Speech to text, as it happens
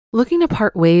Looking to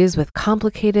part ways with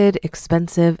complicated,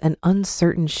 expensive, and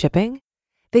uncertain shipping?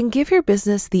 Then give your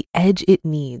business the edge it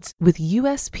needs with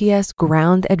USPS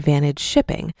Ground Advantage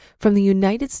shipping from the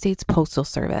United States Postal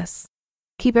Service.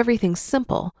 Keep everything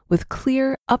simple with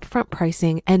clear, upfront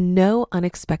pricing and no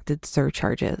unexpected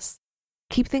surcharges.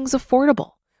 Keep things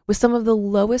affordable with some of the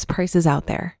lowest prices out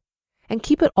there. And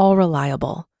keep it all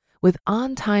reliable with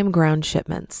on-time ground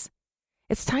shipments.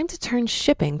 It's time to turn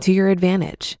shipping to your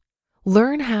advantage.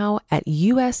 Learn how at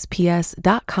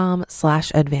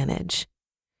USPS.com/advantage.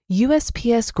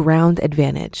 USPS Ground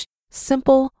Advantage.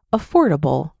 Simple,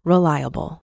 affordable,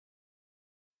 reliable.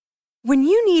 When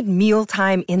you need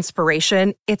mealtime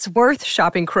inspiration, it's worth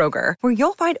shopping Kroger, where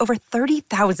you'll find over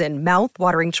 30,000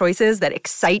 mouth-watering choices that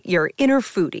excite your inner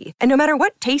foodie. And no matter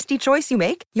what tasty choice you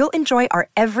make, you'll enjoy our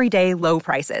everyday low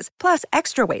prices, plus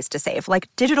extra ways to save, like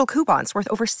digital coupons worth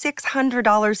over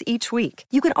 $600 each week.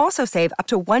 You can also save up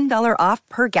to $1 off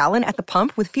per gallon at the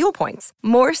pump with fuel points.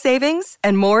 More savings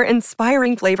and more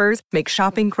inspiring flavors make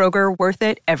shopping Kroger worth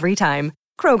it every time.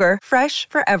 Kroger, fresh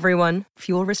for everyone.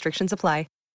 Fuel restrictions apply.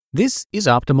 This is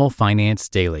Optimal Finance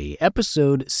Daily,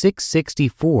 episode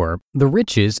 664, The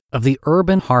Riches of the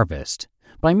Urban Harvest,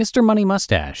 by Mr. Money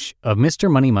Mustache of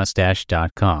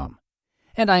MrMoneyMustache.com.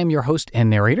 And I am your host and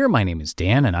narrator. My name is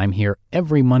Dan, and I'm here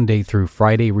every Monday through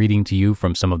Friday reading to you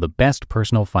from some of the best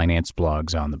personal finance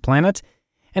blogs on the planet.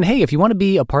 And hey, if you want to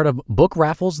be a part of book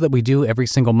raffles that we do every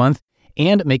single month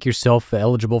and make yourself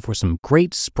eligible for some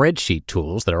great spreadsheet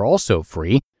tools that are also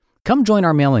free, come join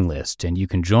our mailing list, and you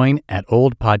can join at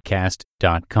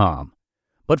oldpodcast.com.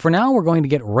 But for now, we're going to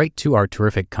get right to our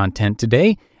terrific content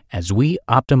today as we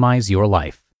optimize your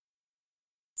life.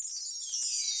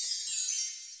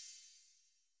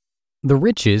 The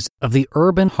Riches of the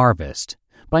Urban Harvest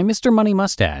by Mr. Money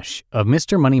Mustache of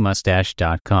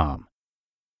MrMoneyMustache.com.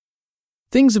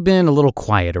 Things have been a little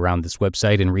quiet around this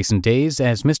website in recent days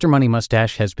as Mr. Money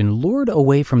Mustache has been lured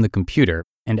away from the computer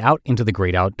and out into the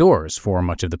great outdoors for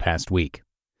much of the past week.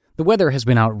 The weather has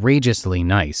been outrageously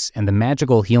nice, and the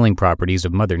magical healing properties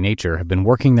of Mother Nature have been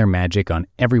working their magic on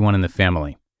everyone in the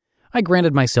family. I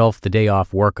granted myself the day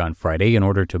off work on Friday in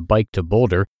order to bike to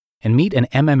Boulder and meet an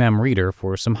MMM reader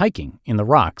for some hiking in the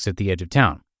rocks at the edge of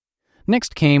town.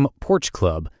 Next came Porch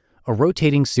Club, a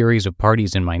rotating series of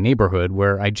parties in my neighborhood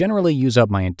where I generally use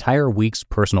up my entire week's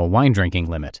personal wine drinking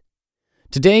limit.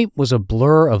 Today was a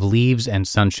blur of leaves and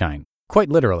sunshine. Quite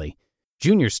literally,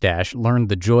 Junior Stash learned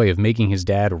the joy of making his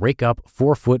dad rake up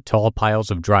 4-foot-tall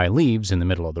piles of dry leaves in the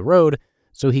middle of the road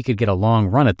so he could get a long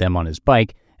run at them on his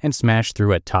bike and smash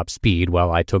through at top speed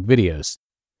while I took videos.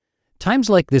 Times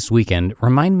like this weekend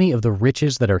remind me of the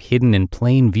riches that are hidden in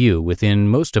plain view within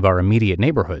most of our immediate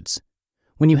neighborhoods.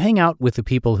 When you hang out with the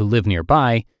people who live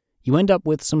nearby, you end up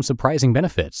with some surprising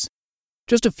benefits.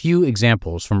 Just a few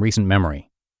examples from recent memory.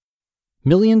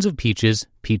 Millions of peaches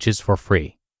for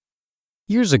free.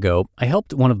 Years ago, I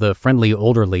helped one of the friendly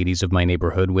older ladies of my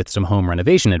neighborhood with some home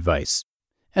renovation advice.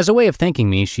 As a way of thanking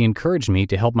me, she encouraged me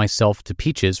to help myself to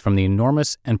peaches from the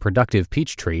enormous and productive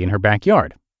peach tree in her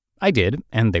backyard. I did,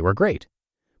 and they were great.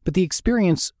 But the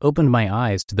experience opened my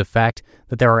eyes to the fact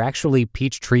that there are actually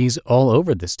peach trees all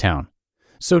over this town.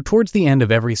 So towards the end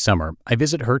of every summer, I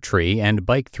visit her tree and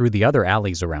bike through the other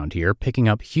alleys around here, picking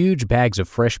up huge bags of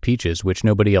fresh peaches which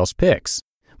nobody else picks.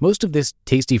 Most of this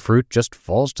tasty fruit just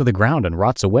falls to the ground and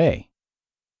rots away.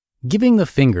 Giving the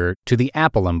finger to the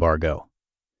apple embargo.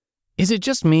 Is it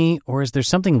just me, or is there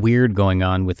something weird going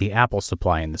on with the apple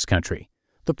supply in this country?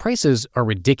 The prices are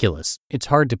ridiculous. It's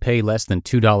hard to pay less than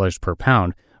 $2 per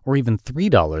pound, or even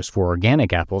 $3 for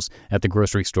organic apples at the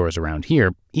grocery stores around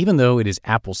here, even though it is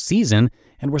apple season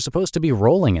and we're supposed to be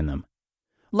rolling in them.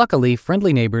 Luckily,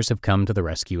 friendly neighbors have come to the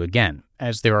rescue again,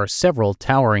 as there are several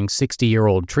towering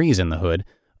 60-year-old trees in the hood,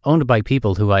 owned by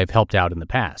people who I've helped out in the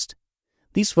past.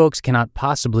 These folks cannot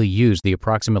possibly use the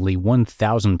approximately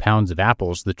 1,000 pounds of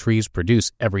apples the trees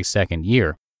produce every second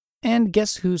year. And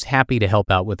guess who's happy to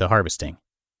help out with the harvesting?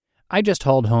 I just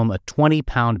hauled home a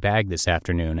 20-pound bag this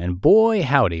afternoon, and boy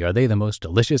howdy are they the most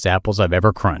delicious apples I've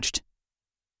ever crunched.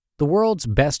 The world's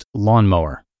best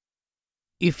lawnmower.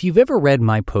 If you've ever read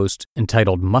my post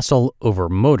entitled Muscle Over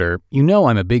Motor, you know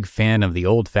I'm a big fan of the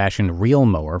old-fashioned reel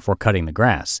mower for cutting the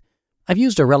grass. I've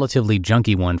used a relatively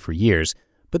junky one for years,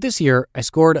 but this year I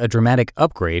scored a dramatic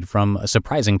upgrade from a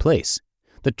surprising place: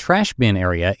 the trash bin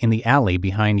area in the alley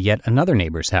behind yet another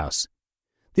neighbor's house.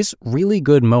 This really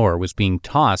good mower was being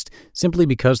tossed simply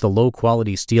because the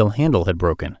low-quality steel handle had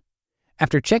broken.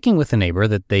 After checking with the neighbor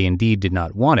that they indeed did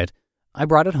not want it, I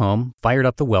brought it home, fired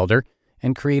up the welder,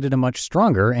 and created a much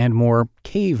stronger and more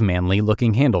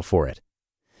cavemanly-looking handle for it.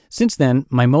 Since then,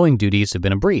 my mowing duties have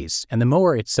been a breeze, and the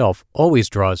mower itself always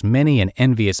draws many an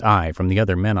envious eye from the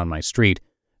other men on my street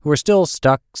who are still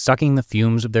stuck sucking the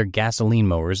fumes of their gasoline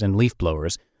mowers and leaf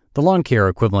blowers, the lawn care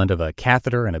equivalent of a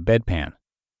catheter and a bedpan.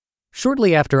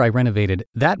 Shortly after I renovated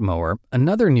that mower,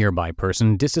 another nearby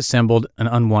person disassembled an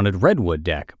unwanted redwood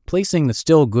deck, placing the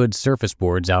still good surface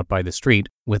boards out by the street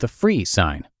with a free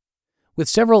sign. With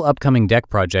several upcoming deck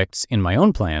projects in my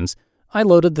own plans, I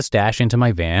loaded the stash into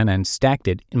my van and stacked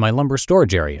it in my lumber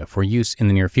storage area for use in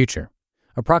the near future.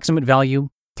 Approximate value,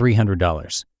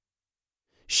 $300.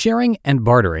 Sharing and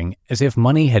bartering as if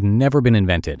money had never been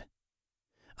invented.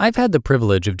 I've had the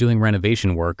privilege of doing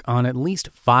renovation work on at least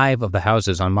 5 of the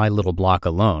houses on my little block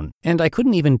alone, and I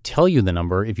couldn't even tell you the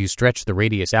number if you stretch the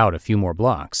radius out a few more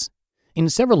blocks. In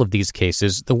several of these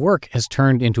cases, the work has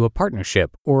turned into a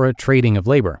partnership or a trading of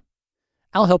labor.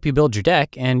 I'll help you build your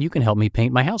deck and you can help me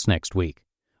paint my house next week.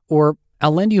 Or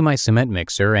I'll lend you my cement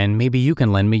mixer and maybe you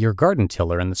can lend me your garden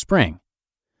tiller in the spring.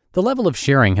 The level of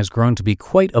sharing has grown to be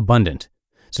quite abundant.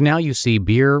 So now you see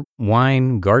beer,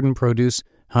 wine, garden produce,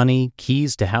 honey,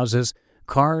 keys to houses,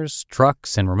 cars,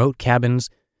 trucks, and remote cabins,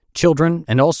 children,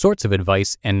 and all sorts of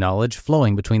advice and knowledge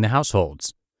flowing between the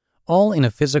households, all in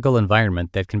a physical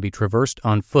environment that can be traversed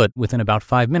on foot within about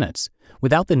 5 minutes,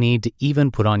 without the need to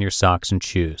even put on your socks and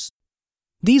shoes.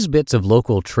 These bits of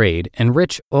local trade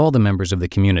enrich all the members of the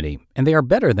community, and they are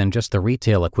better than just the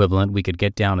retail equivalent we could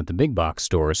get down at the big box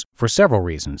stores for several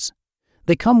reasons.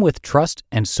 They come with trust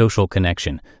and social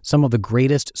connection, some of the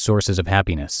greatest sources of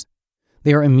happiness.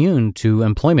 They are immune to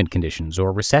employment conditions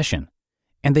or recession,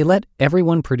 and they let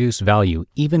everyone produce value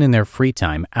even in their free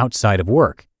time outside of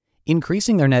work,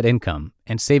 increasing their net income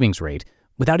and savings rate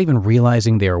without even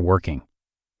realizing they are working.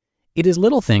 It is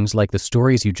little things like the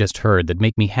stories you just heard that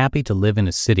make me happy to live in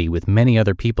a city with many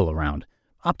other people around,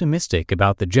 optimistic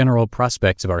about the general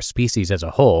prospects of our species as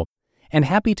a whole, and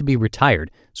happy to be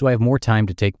retired so I have more time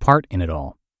to take part in it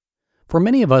all. For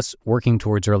many of us working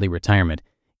towards early retirement,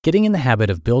 getting in the habit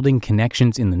of building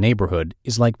connections in the neighborhood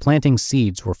is like planting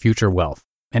seeds for future wealth,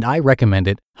 and I recommend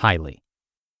it highly.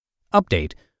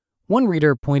 Update: one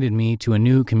reader pointed me to a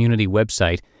new community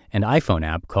website and iPhone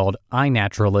app called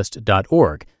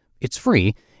iNaturalist.org. It's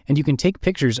free, and you can take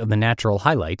pictures of the natural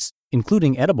highlights,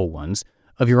 including edible ones,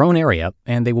 of your own area,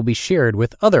 and they will be shared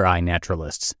with other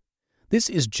iNaturalists. This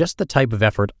is just the type of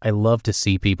effort I love to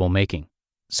see people making.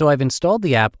 So I've installed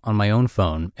the app on my own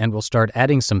phone and will start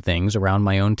adding some things around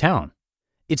my own town.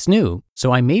 It's new,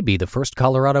 so I may be the first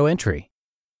Colorado entry.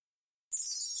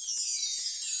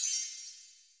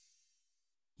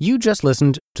 You just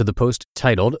listened to the post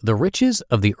titled The Riches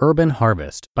of the Urban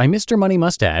Harvest by Mr. Money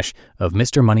Mustache of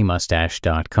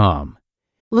MrMoneyMustache.com.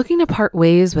 Looking to part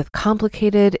ways with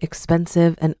complicated,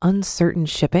 expensive, and uncertain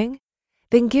shipping?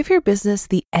 Then give your business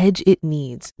the edge it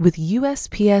needs with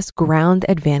USPS Ground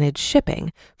Advantage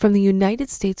shipping from the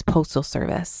United States Postal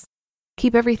Service.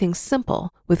 Keep everything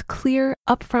simple with clear,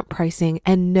 upfront pricing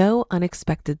and no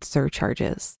unexpected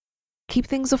surcharges. Keep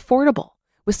things affordable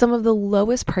with some of the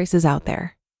lowest prices out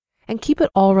there. And keep it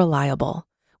all reliable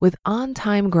with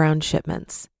on-time ground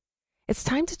shipments. It's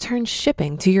time to turn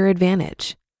shipping to your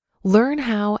advantage. Learn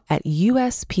how at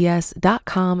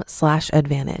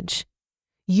USPS.com/advantage.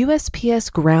 USPS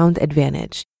Ground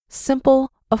Advantage.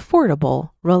 Simple,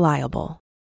 affordable, reliable.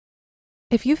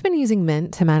 If you've been using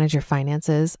Mint to manage your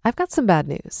finances, I've got some bad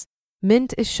news.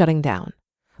 Mint is shutting down.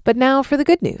 But now for the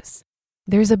good news.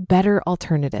 There's a better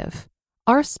alternative.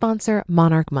 Our sponsor,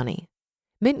 Monarch Money.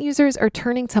 Mint users are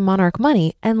turning to Monarch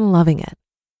Money and loving it.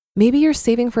 Maybe you're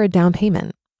saving for a down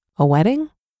payment, a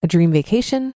wedding, a dream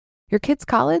vacation, your kid's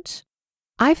college.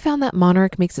 I've found that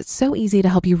Monarch makes it so easy to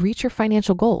help you reach your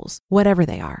financial goals, whatever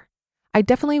they are. I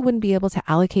definitely wouldn't be able to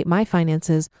allocate my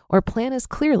finances or plan as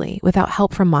clearly without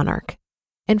help from Monarch.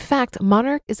 In fact,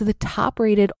 Monarch is the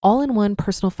top-rated all-in-one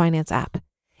personal finance app.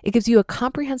 It gives you a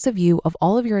comprehensive view of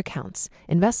all of your accounts,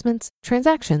 investments,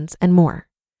 transactions, and more.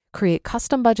 Create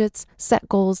custom budgets, set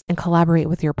goals, and collaborate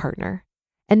with your partner.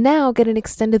 And now get an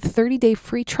extended 30-day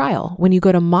free trial when you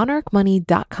go to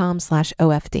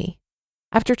monarchmoney.com/OFD.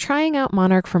 After trying out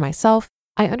Monarch for myself,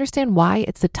 I understand why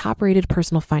it's the top-rated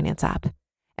personal finance app.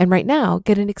 And right now,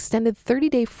 get an extended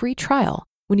 30-day free trial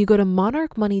when you go to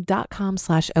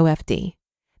monarchmoney.com/OFD.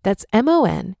 That's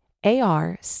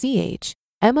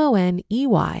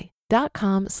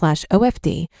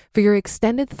monarchmoney.com/OFD for your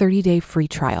extended 30-day free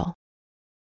trial.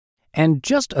 And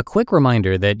just a quick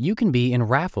reminder that you can be in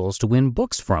raffles to win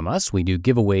books from us. We do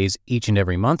giveaways each and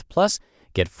every month, plus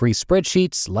get free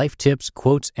spreadsheets, life tips,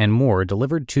 quotes, and more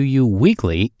delivered to you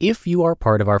weekly if you are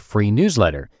part of our free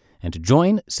newsletter. And to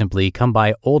join, simply come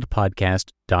by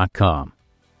oldpodcast.com.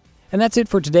 And that's it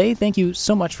for today. Thank you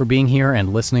so much for being here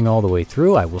and listening all the way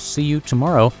through. I will see you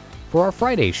tomorrow for our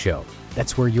Friday show.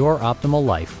 That's where your optimal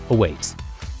life awaits.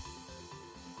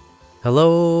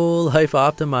 Hello, Life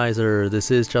Optimizer.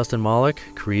 This is Justin Malik,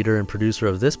 creator and producer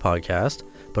of this podcast,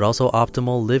 but also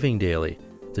Optimal Living Daily,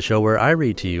 the show where I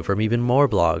read to you from even more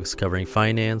blogs covering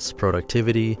finance,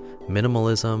 productivity,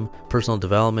 minimalism, personal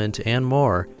development, and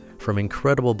more from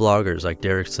incredible bloggers like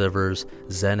Derek Sivers,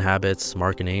 Zen Habits,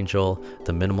 Mark and Angel,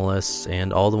 The Minimalists,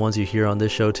 and all the ones you hear on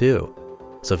this show too.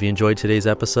 So if you enjoyed today's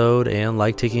episode and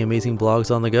like taking amazing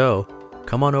blogs on the go,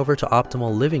 come on over to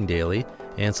Optimal Living Daily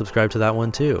and subscribe to that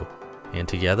one too. And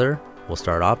together, we'll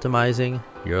start optimizing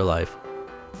your life.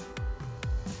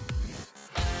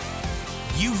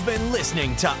 You've been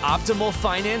listening to Optimal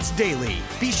Finance Daily.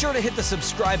 Be sure to hit the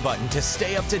subscribe button to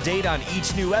stay up to date on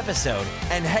each new episode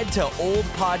and head to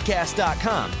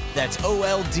oldpodcast.com. That's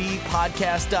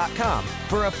OLDpodcast.com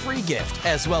for a free gift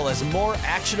as well as more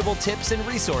actionable tips and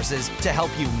resources to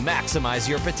help you maximize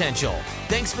your potential.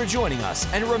 Thanks for joining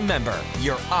us, and remember,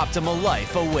 your optimal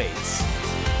life awaits.